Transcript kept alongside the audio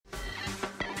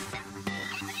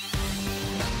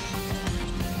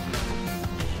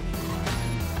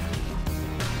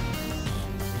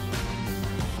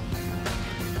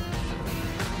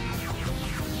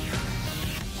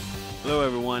Hello,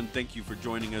 everyone. Thank you for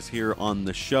joining us here on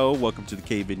the show. Welcome to the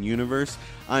Cave-In Universe.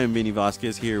 I am Vinny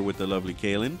Vasquez here with the lovely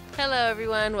Kaylin. Hello,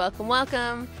 everyone. Welcome,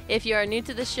 welcome. If you are new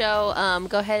to the show,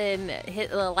 go ahead and hit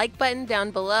the like button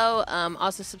down below.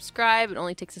 Also, subscribe. It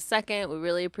only takes a second. We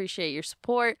really appreciate your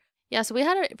support. Yeah, so we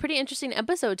had a pretty interesting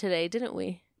episode today, didn't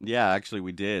we? Yeah, actually,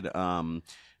 we did.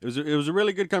 It was a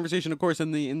really good conversation. Of course,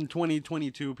 in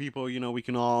 2022, people, we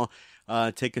can all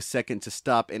take a second to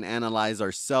stop and analyze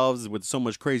ourselves with so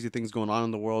much crazy things going on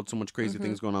in the world, so much crazy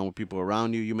things going on with people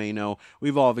around you. You may know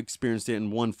we've all experienced it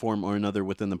in one form or another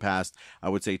within the past, I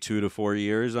would say 2 to 4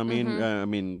 years.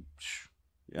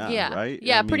 Yeah, right?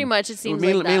 Yeah, pretty much it seems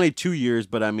mainly, like that. Mainly 2 years,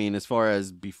 but I mean, as far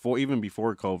as even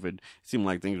before COVID, it seemed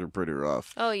like things were pretty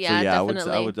rough. Oh, yeah, so, yeah,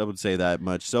 definitely. I would say that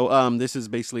much. So this is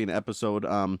basically an episode.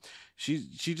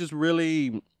 She just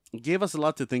really gave us a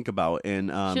lot to think about. And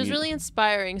she was really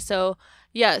inspiring. So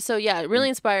really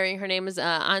inspiring. Her name is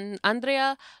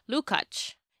Andrea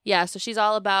Lukács. Yeah, so she's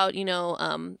all about,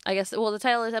 I guess, the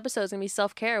title of this episode is going to be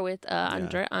Self-Care with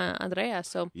Andrea.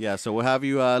 So yeah, so we'll have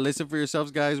you listen for yourselves,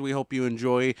 guys. We hope you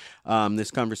enjoy this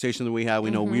conversation that we had.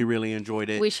 We know we really enjoyed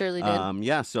it. We surely did.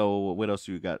 Yeah, so what else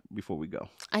do you got before we go?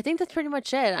 I think that's pretty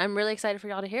much it. I'm really excited for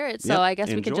y'all to hear it. So I guess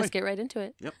we could just get right into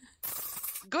it. Yep.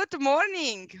 Good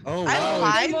morning. Oh, I'm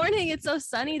wow. fine. Good morning. It's so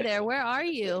sunny there. Where are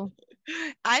you?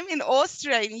 I'm in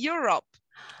Austria, in Europe.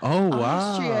 Oh,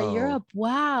 wow. Austria, Europe.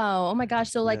 Wow. Oh my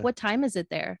gosh. So what time is it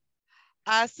there?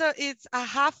 So it's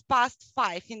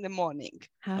 5:30 in the morning.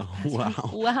 Oh, wow.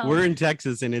 Wow. We're in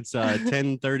Texas and it's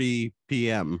 10:30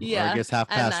 p.m. Yeah, or I guess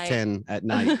 10:30 at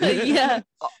night. Yeah.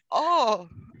 Oh,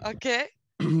 okay.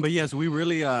 But yes, we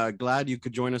really glad you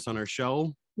could join us on our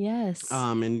show. Yes.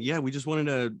 And yeah, we just wanted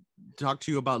to talk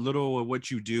to you about little of what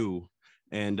you do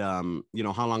and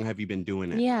how long have you been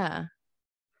doing it? Yeah.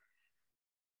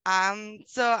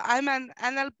 So I'm an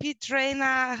NLP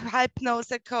trainer,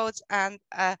 hypnosis coach, and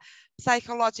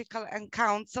psychological and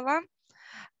counselor.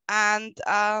 And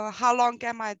how long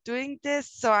am I doing this?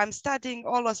 So I'm studying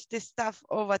all of this stuff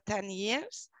over 10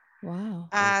 years. Wow.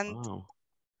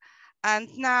 And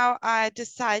now I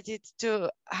decided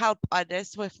to help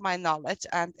others with my knowledge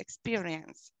and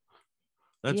experience.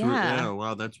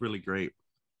 Wow, that's really great.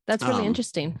 That's really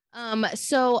interesting.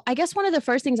 So I guess one of the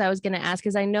first things I was going to ask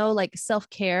is I know like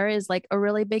self-care is like a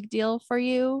really big deal for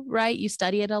you, right? You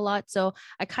study it a lot. So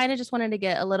I kind of just wanted to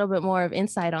get a little bit more of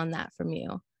insight on that from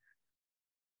you.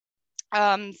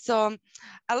 So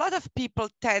a lot of people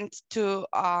tend to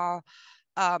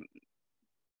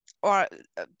or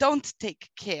don't take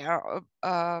care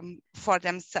for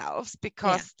themselves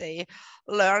because they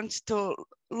learned to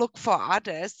look for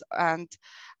others, and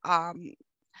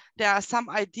there are some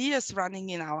ideas running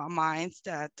in our minds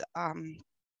that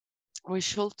we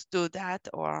should do that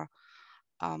or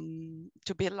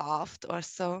to be loved or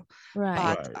so.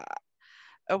 Right.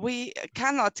 But we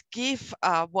cannot give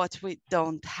what we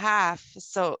don't have.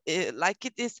 So like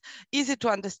it is easy to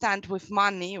understand with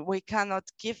money, we cannot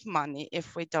give money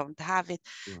if we don't have it.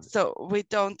 Right. So we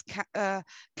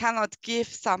cannot give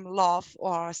some love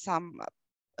or some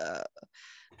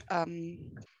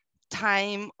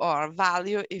time or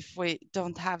value if we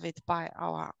don't have it by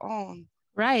our own.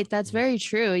 Right. That's very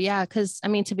true. Yeah. Cause I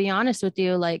mean, to be honest with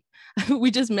you, like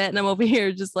we just met and I'm over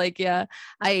here just like, yeah,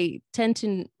 I tend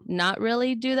to not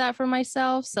really do that for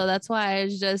myself. So that's why I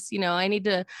was just, I need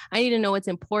to know what's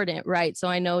important. Right. So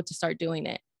I know to start doing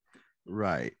it.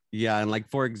 Right. Yeah. And like,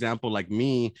 for example, like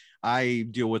me, I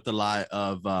deal with a lot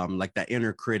of like that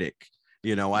inner critic.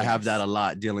 I have that a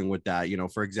lot dealing with that.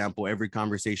 For example, every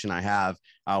conversation I have,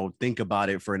 I'll think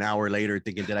about it for an hour later,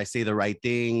 thinking, did I say the right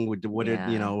thing? What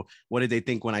did they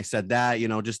think when I said that?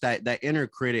 Just that inner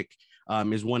critic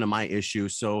is one of my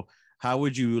issues. So how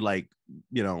would you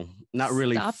not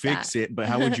really fix it, but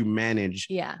how would you manage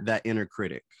that inner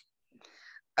critic?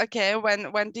 Okay.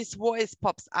 When this voice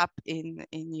pops up in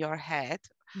your head,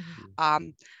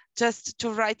 just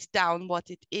to write down what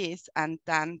it is and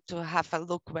then to have a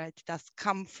look where it does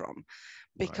come from,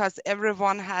 because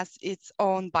everyone has its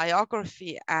own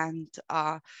biography, and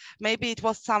maybe it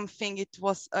was something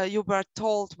you were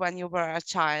told when you were a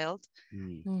child.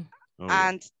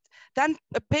 And then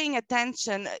paying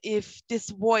attention if this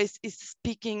voice is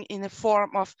speaking in a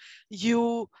form of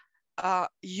you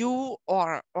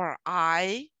or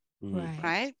I,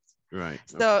 right? Right.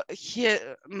 So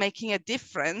here, making a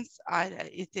difference,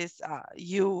 it is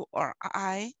you or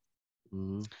I.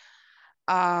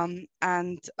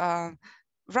 And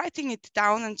writing it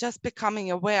down and just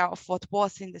becoming aware of what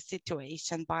was in the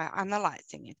situation by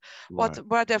analyzing it. What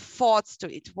were the thoughts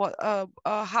to it?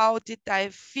 How did I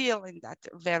feel in that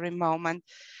very moment?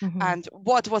 And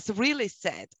what was really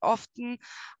said? Often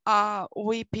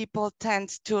we people tend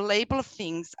to label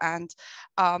things, and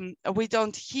we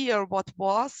don't hear what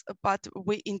was, but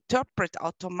we interpret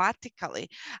automatically.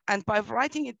 And by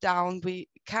writing it down, we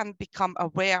can become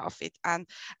aware of it. And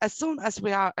as soon as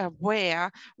we are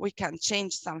aware, we can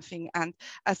change something. And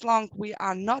as long we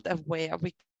are not aware,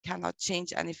 we cannot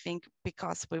change anything,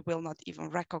 because we will not even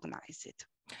recognize it.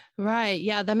 Right.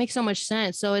 Yeah, that makes so much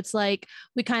sense. So it's like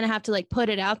we kind of have to like put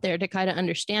it out there to kind of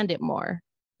understand it more.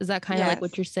 Is that kind of like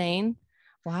what you're saying?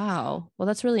 Wow. Well,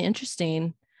 that's really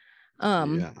interesting.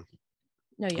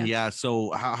 Yeah.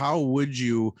 So how would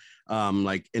you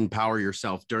like empower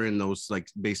yourself during those like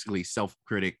basically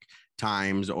self-critic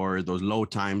times, or those low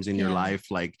times in your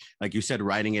life? Like you said,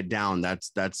 writing it down,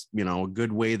 that's you know, a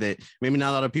good way that maybe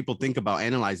not a lot of people think about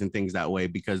analyzing things that way,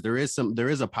 because there is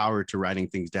a power to writing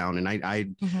things down, and I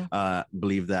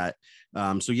believe that.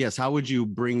 So yes, how would you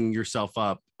bring yourself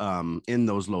up in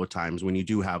those low times when you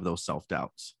do have those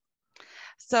self-doubts?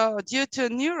 So due to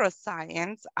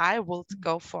neuroscience, I would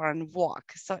go for a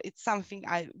walk. So it's something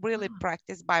I really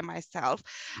practice by myself.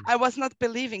 I was not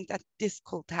believing that this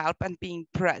could help, and being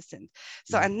present.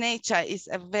 So and nature is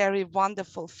a very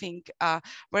wonderful thing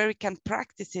where we can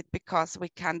practice it, because we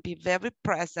can be very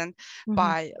present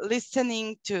by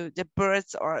listening to the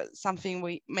birds or something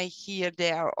we may hear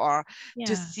there, or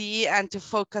to see and to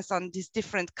focus on these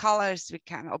different colors we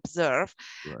can observe.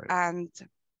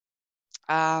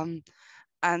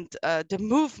 And the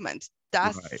movement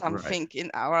does something in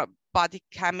our body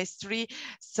chemistry.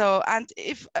 So, and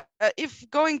if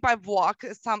going by walk,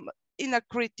 some inner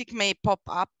critic may pop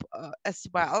up as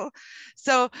well.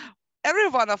 So every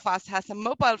one of us has a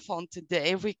mobile phone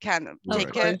today. We can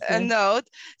take a note,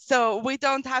 so we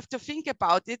don't have to think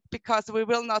about it, because we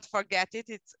will not forget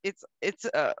it. It's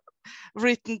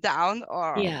written down,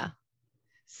 or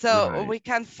so we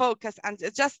can focus. And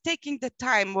just taking the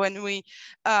time when we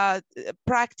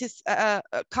practice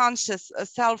conscious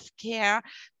self-care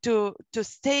to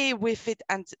stay with it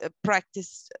and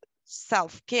practice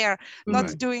self-care,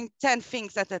 not doing 10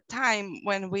 things at a time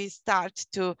when we start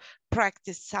to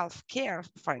practice self-care,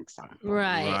 for example.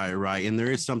 Right. And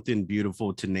there is something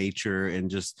beautiful to nature, and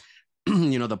just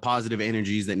you know, the positive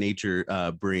energies that nature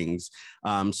brings.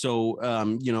 You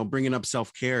know, bringing up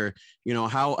self-care, you know,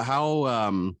 how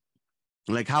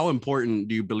important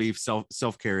do you believe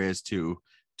self-care is to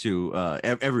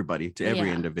everybody, to every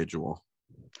individual?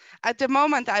 At the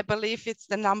moment, I believe it's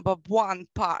the number one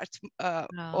part,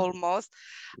 almost.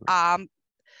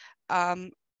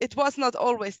 It was not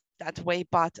always that way,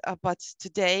 but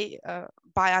today,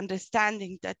 by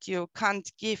understanding that you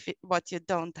can't give it what you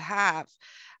don't have,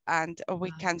 and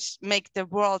we can make the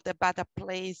world a better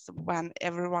place when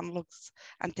everyone looks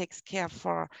and takes care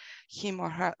for him or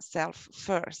herself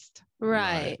first.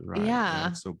 Right. Yeah.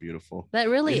 That's so beautiful. That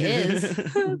really is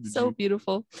so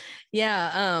beautiful.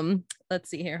 Yeah.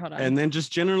 Let's see here. Hold on. And then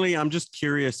just generally, I'm just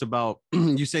curious about,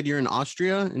 you said you're in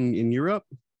Austria, in Europe?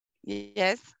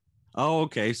 Yes. Oh,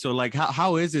 okay. So like,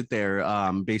 how is it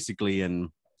there, basically? And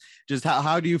just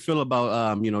how do you feel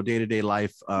about, you know, day-to-day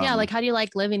life? Like, how do you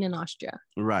like living in Austria?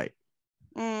 Right.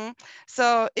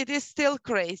 So it is still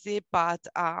crazy, but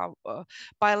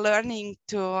by learning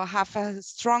to have a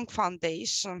strong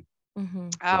foundation,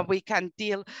 we can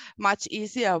deal much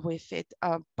easier with it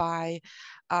by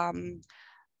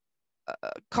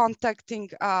contacting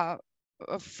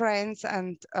friends,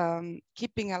 and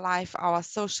keeping alive our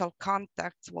social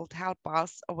contacts will help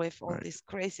us with all this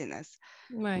craziness.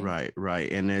 Right.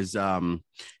 And as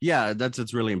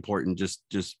that's really important,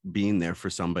 just being there for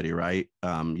somebody, right?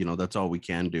 You know, that's all we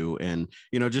can do. And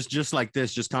you know, just like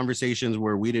this, just conversations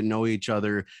where we didn't know each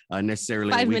other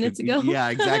necessarily 5 minutes ago. Yeah,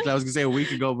 exactly. I was gonna say a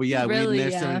week ago, but yeah, really, we didn't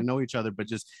necessarily know each other, but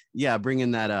just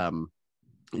bringing that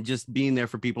just being there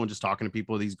for people and just talking to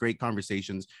people, these great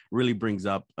conversations really brings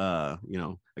up you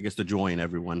know, I guess the joy in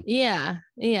everyone. Yeah,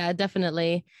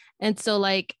 definitely. And so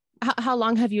like, how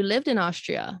long have you lived in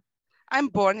Austria? I'm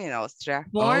born in Austria.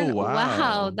 Oh,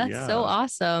 wow. That's so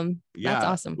awesome. That's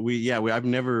awesome. I've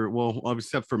never, well,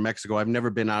 except for Mexico, I've never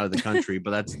been out of the country,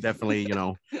 but that's definitely, you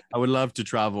know, I would love to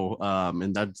travel.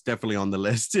 And that's definitely on the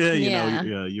list. You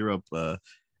know, Europe,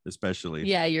 especially.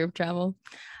 Yeah, Europe travel.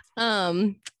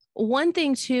 One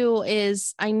thing too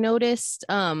is I noticed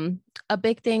a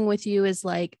big thing with you is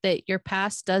like that your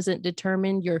past doesn't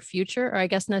determine your future, or I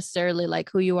guess necessarily like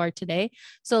who you are today.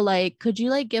 So like, could you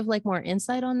like give like more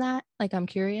insight on that? Like, I'm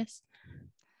curious.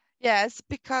 Yes,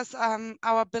 because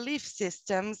our belief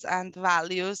systems and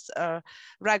values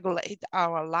regulate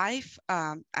our life.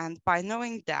 And by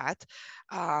knowing that,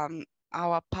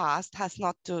 our past has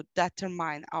not to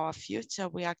determine our future.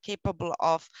 We are capable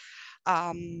of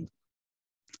um,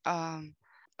 um,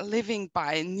 living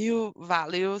by new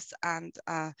values and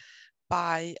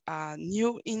by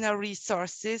new inner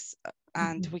resources.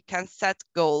 And we can set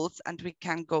goals and we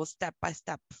can go step by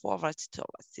step forward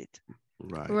towards it.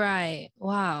 Right.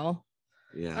 Wow.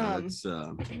 Yeah,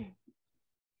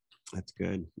 that's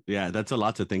good. Yeah, that's a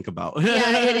lot to think about.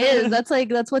 Yeah, it is.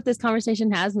 That's what this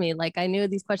conversation has me. Like, I knew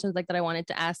these questions like that I wanted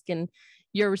to ask, and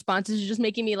your responses are just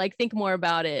making me like think more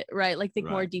about it, right? Like think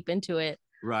more deep into it.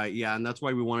 Right. Yeah. And that's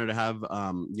why we wanted to have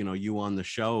you on the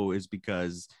show, is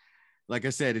because, like I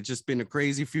said, it's just been a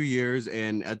crazy few years,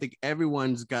 and I think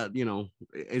everyone's got,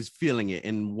 is feeling it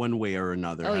in one way or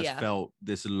another. Felt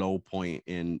this low point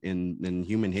in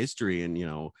human history and,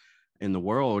 in the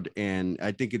world. And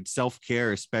I think it's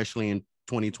self-care, especially in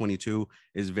 2022,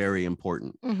 is very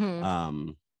important.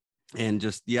 And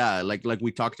just, like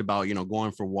we talked about,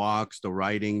 going for walks, the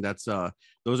writing, those are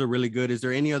really good. Is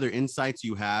there any other insights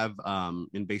you have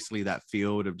in basically that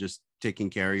field of just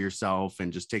taking care of yourself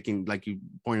and just taking, like you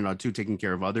pointed out too, taking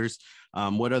care of others?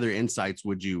 What other insights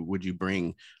would you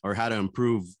bring, or how to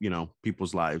improve,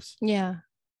 people's lives? Yeah.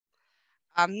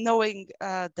 Knowing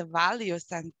the values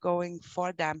and going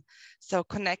for them. So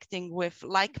connecting with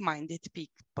like-minded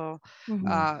people,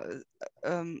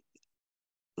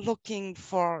 looking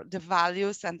for the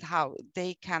values and how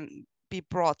they can be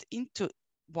brought into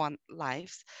one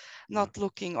lives, not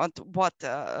looking at what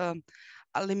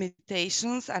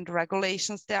limitations and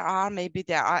regulations there are. Maybe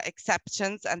there are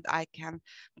exceptions and I can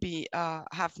be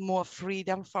have more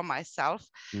freedom for myself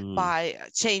by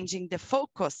changing the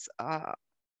focus,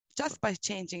 just by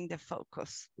changing the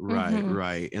focus.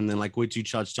 Right. And then like what you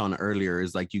touched on earlier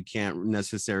is like, you can't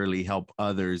necessarily help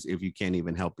others if you can't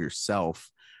even help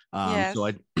yourself. So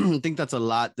I think that's a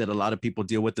lot that a lot of people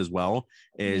deal with as well,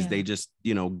 is they just,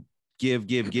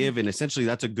 give. And essentially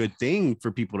that's a good thing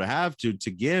for people to have to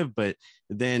give, but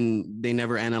then they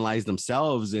never analyze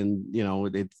themselves, and,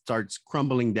 it starts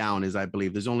crumbling down, as I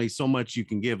believe there's only so much you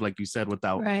can give, like you said,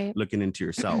 without looking into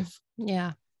yourself.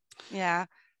 Yeah.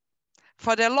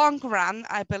 For the long run,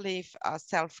 I believe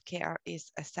self-care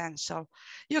is essential.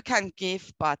 You can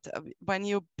give, but when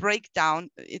you break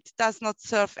down, it does not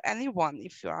serve anyone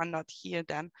if you are not here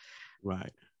then.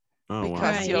 Right.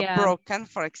 Because you're broken,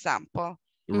 for example.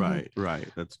 Right.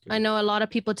 That's good. I know a lot of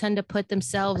people tend to put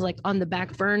themselves like on the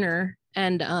back burner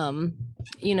and,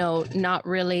 not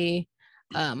really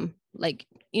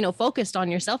focused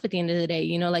on yourself at the end of the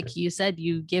day. Like you said,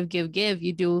 you give,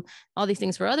 you do all these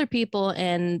things for other people,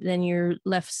 and then you're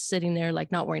left sitting there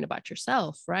like not worrying about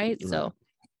yourself, right? So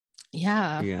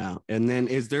yeah. And then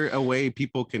is there a way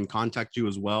people can contact you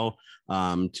as well,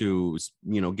 to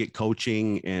get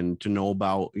coaching and to know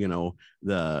about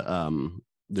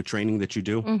the training that you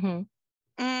do?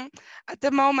 At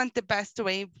the moment, the best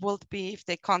way would be if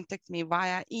they contact me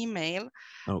via email.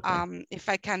 If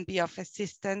I can be of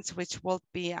assistance, which would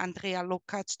be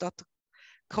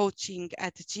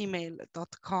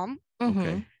andrealukacs.coaching@gmail.com.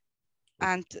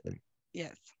 And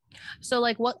yes. So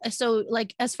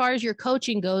as far as your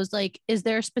coaching goes, like, is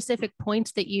there specific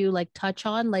points that you like touch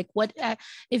on? Like what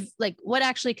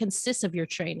actually consists of your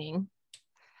training?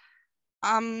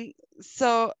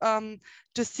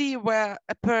 To see where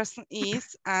a person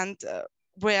is and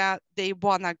where they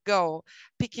want to go,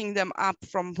 picking them up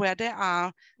from where they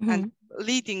are and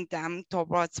leading them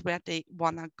towards where they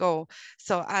want to go.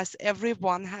 So as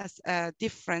everyone has a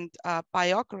different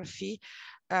biography,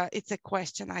 it's a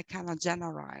question I cannot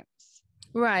generalize.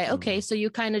 Right. Okay. So you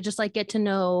kind of just like get to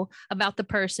know about the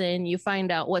person, you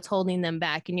find out what's holding them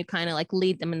back, and you kind of like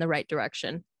lead them in the right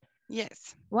direction.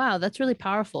 Yes. Wow, that's really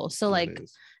powerful. So like,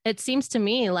 it seems to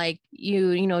me like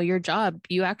your job,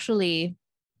 you actually,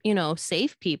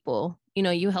 save people,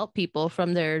 you help people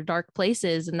from their dark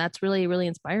places, and that's really, really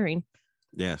inspiring.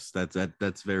 Yes,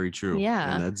 that's very true.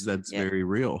 Yeah. And that's very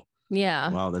real. Yeah.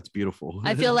 Wow, that's beautiful.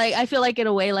 I feel like in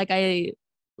a way, I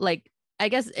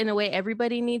guess in a way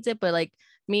everybody needs it, but like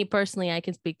me personally, I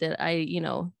can speak that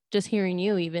just hearing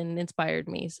you even inspired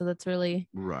me. So that's really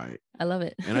right. I love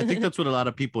it. And I think that's what a lot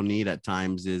of people need at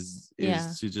times is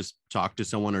to just talk to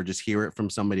someone or just hear it from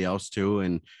somebody else too.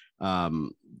 And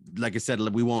like I said,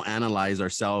 we won't analyze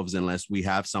ourselves unless we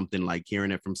have something like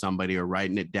hearing it from somebody or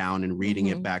writing it down and reading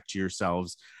it back to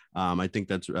yourselves. I think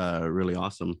that's really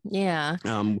awesome. Yeah.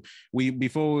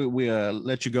 Before we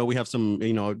let you go, we have some,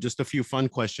 just a few fun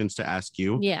questions to ask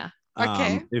you. Yeah.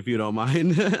 Okay. If you don't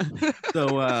mind.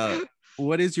 So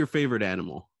what is your favorite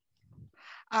animal?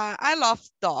 I love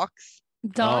dogs.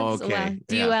 Dogs. Oh, okay.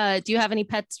 Wow. Do you have any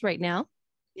pets right now?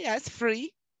 Yes,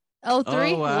 3. Oh,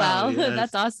 3. Oh, wow. Yes.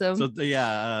 That's awesome.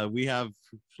 So we have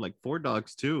like 4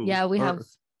 dogs too. Yeah, we have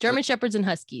German Shepherds and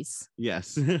Huskies.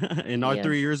 Yes. And our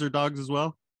 3 years are dogs as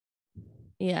well.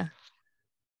 Yeah.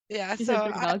 Yeah. You So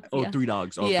said 3 dogs. Yeah. 3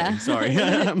 dogs. Okay. Yeah. Sorry.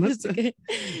 Okay.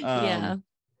 Yeah.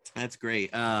 That's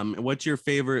great. What's your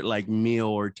favorite like meal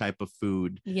or type of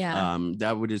food? Yeah.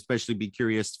 That would especially be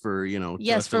curious for,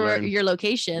 yes, for your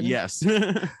location. Yes.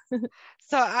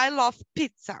 So I love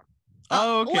pizza.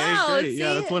 Oh, okay. Wow, Great.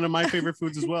 Yeah, that's one of my favorite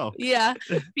foods as well. Yeah.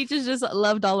 Pizza's just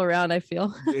loved all around, I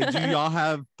feel. Do y'all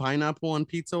have pineapple on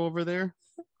pizza over there?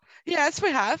 Yes,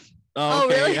 we have. Oh,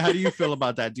 okay. Really? How do you feel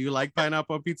about that? Do you like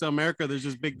pineapple on pizza? America, there's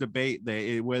this big debate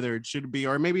whether it should be,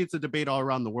 or maybe it's a debate all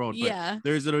around the world. But Yeah.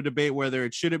 there's a debate whether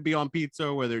it shouldn't be on pizza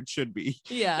or whether it should be.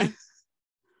 Yeah.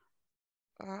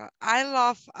 I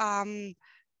love.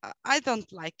 I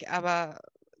don't like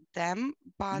them,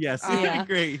 but Yes. Yeah.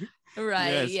 Great.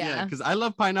 Right. Yes, yeah. Because I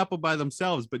love pineapple by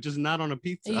themselves, but just not on a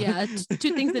pizza. Yeah.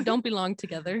 2 things that don't belong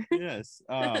together. Yes.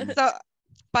 So,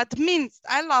 but minced.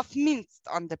 I love minced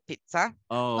on the pizza.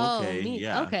 Oh, okay. meat.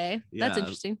 Yeah. Okay. That's Yeah.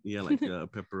 interesting. Yeah, like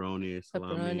pepperoni,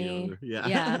 salami. Pepperoni. Yeah.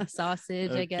 Yeah.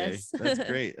 Sausage, I Okay, guess. That's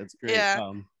great. That's great.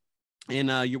 Yeah. And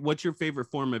what's your favorite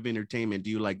form of entertainment? Do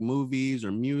you like movies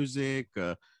or music?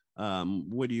 What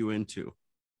are you into?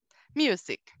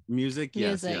 Music. Music?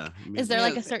 Yes. Music. Yeah. Is there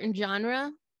like a Music. certain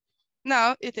genre?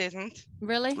 No, it isn't.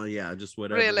 Really? Oh yeah, just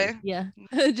whatever. Really. Yeah.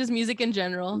 Just music in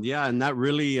general. Yeah, and that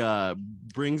really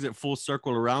brings it full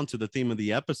circle around to the theme of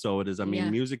the episode. Yeah.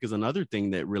 Music is another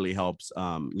thing that really helps.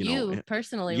 You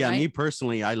personally, Yeah, right? me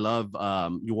personally, I love.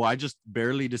 I just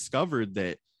barely discovered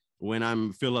that when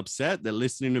I'm feel upset, that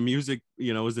listening to music,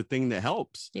 is a thing that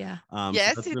helps. Yeah. So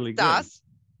Yes, that's it really does.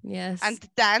 Yes. And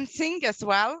dancing as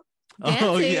well. dancing.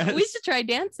 Oh, yes. We should try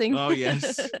dancing. Oh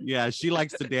yes, yeah. She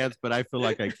likes to dance, but I feel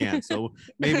like I can't. So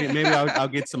maybe I'll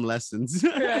get some lessons.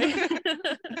 Right.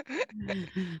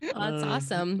 Oh, that's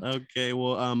awesome. Okay.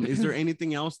 Well, is there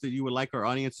anything else that you would like our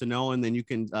audience to know? And then you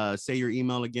can say your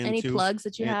email again. Any too. plugs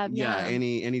that you have? Yeah.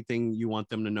 Anything you want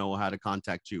them to know how to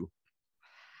contact you.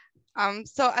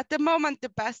 So at the moment, the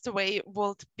best way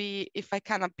would be, if I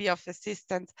cannot be of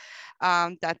assistance,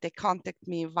 that they contact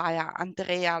me via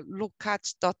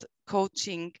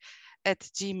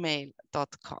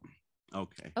andrealukacs.coaching@gmail.com.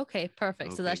 Okay. Okay,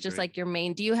 perfect. So Okay, that's just great. like your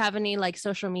main. Do you have any like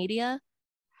social media?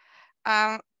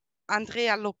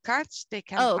 Andrea Lukacs, they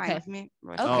can okay. find me.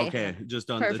 Okay. Okay. Just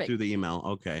Perfect. through the email.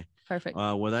 Okay. Perfect.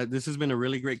 This has been a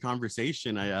really great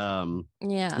conversation. Yeah.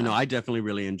 I definitely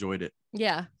really enjoyed it.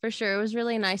 Yeah, for sure. It was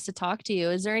really nice to talk to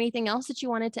you. Is there anything else that you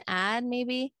wanted to add,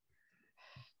 maybe?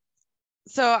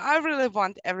 So I really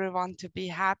want everyone to be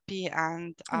happy,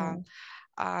 and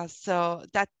so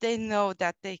that they know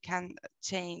that they can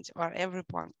change, or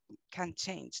everyone can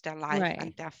change their life Right.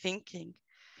 and their thinking.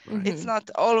 Mhm. It's not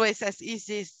always as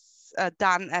easy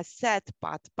done as said,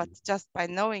 but just by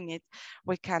knowing it,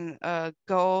 we can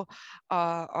go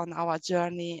on our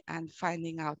journey and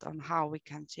finding out on how we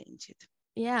can change it.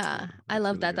 Yeah, I That's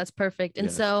love really that. good. That's perfect. And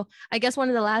Yes. so I guess one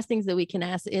of the last things that we can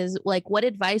ask is like, what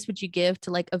advice would you give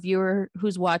to like a viewer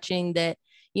who's watching that,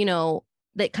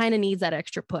 that kind of needs that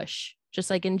extra push, just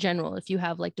like in general, if you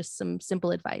have like just some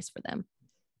simple advice for them?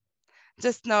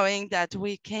 Just knowing that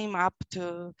we came up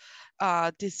to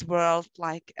this world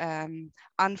like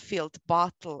unfilled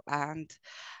bottle, and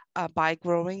by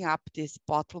growing up, this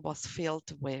bottle was filled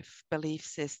with belief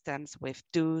systems, with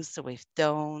do's, with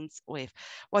don'ts, with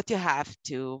what you have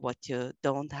to, what you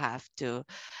don't have to,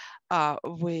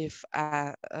 with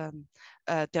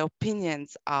the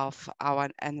opinions of our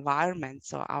environment.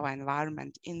 So our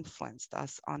environment influenced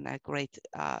us on a great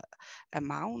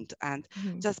amount. And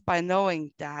Mhm. just by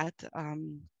knowing that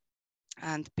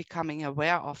and becoming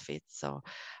aware of it. So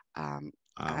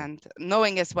Wow. and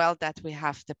knowing as well that we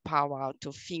have the power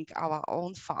to think our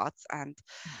own thoughts and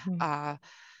Mhm.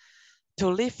 To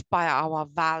live by our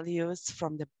values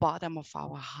from the bottom of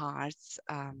our hearts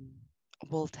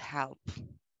would help.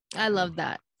 I love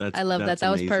that. I love that. That's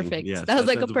That was amazing. perfect. Yes, that was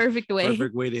like a that's perfect way.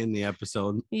 perfect way to end the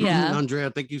episode. Yeah.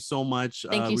 Andrea, thank you so much.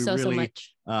 Thank you we so really,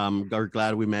 much. Are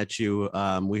glad we met you.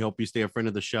 We hope you stay a friend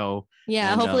of the show.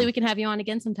 Yeah, and, hopefully we can have you on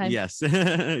again sometime. Yes.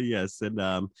 Yes.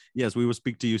 And yes, we will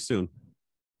speak to you soon.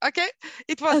 Okay,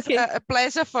 it was Okay. a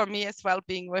pleasure for me as well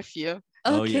being with you.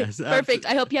 Oh, Okay, yes, perfect.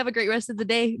 I hope you have a great rest of the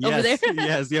day over there. Yes.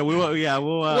 Yes. Yeah. We will. Yeah.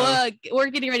 We'll.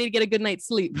 We're getting ready to get a good night's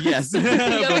sleep. Yes. You have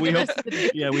a But we good hope, rest of the day.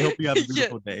 yeah. We hope you have a Yeah.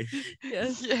 beautiful day.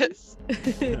 Yes. Yes.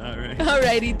 All right.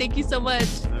 Alrighty. Thank you so much.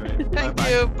 All right. Thank Bye-bye.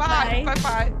 you. Bye. Bye.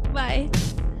 Bye. Bye. Bye.